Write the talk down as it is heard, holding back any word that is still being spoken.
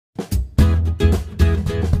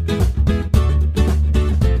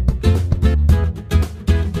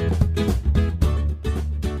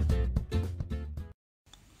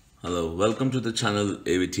Welcome to the channel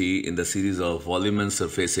AVTE in the series of volume and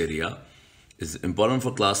surface area. It's important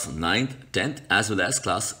for class 9th, 10th as well as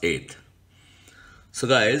class 8th. So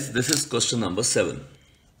guys, this is question number 7.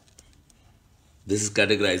 This is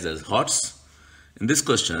categorized as HOTS. In this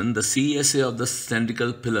question, the CSA of the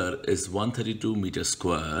cylindrical pillar is 132 meter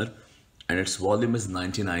square and its volume is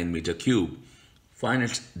 99 meter cube. Find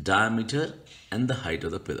its diameter and the height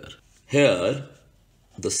of the pillar. Here,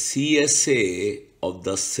 the CSA of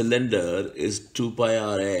the cylinder is 2 pi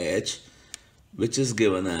RH, which is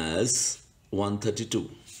given as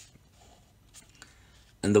 132.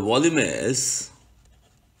 And the volume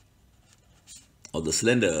of the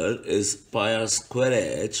cylinder is pi r square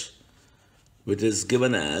h, which is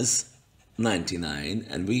given as 99.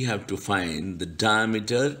 And we have to find the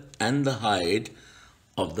diameter and the height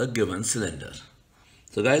of the given cylinder.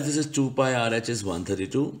 So guys, this is 2 pi RH is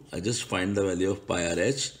 132. I just find the value of pi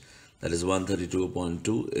RH. That is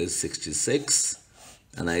 132.2 is 66.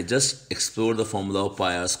 And I just explore the formula of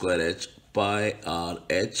pi r square h. Pi r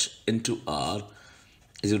h into r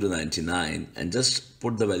is equal to 99. And just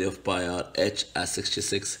put the value of pi r h as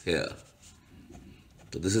 66 here.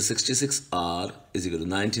 So this is 66 r is equal to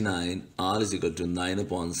 99. R is equal to 9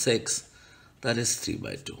 upon 6. That is 3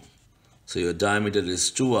 by 2. So your diameter is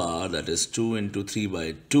 2r, that is 2 into 3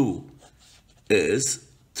 by 2 is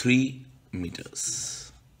 3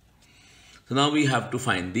 meters. So now we have to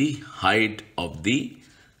find the height of the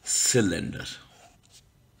cylinder.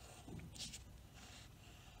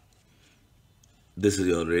 This is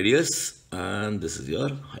your radius and this is your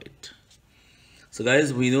height. So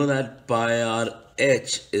guys, we know that pi r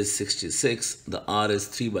h is 66, the r is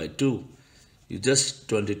 3 by 2. You just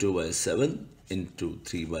 22 by 7 into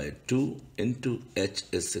 3 by 2 into h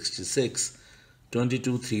is 66.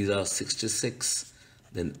 22 3s are 66.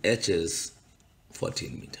 Then h is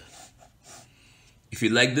 14 meters. If you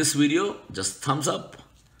like this video, just thumbs up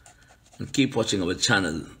and keep watching our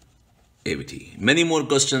channel AVTE. Many more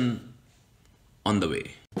questions on the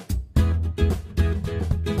way.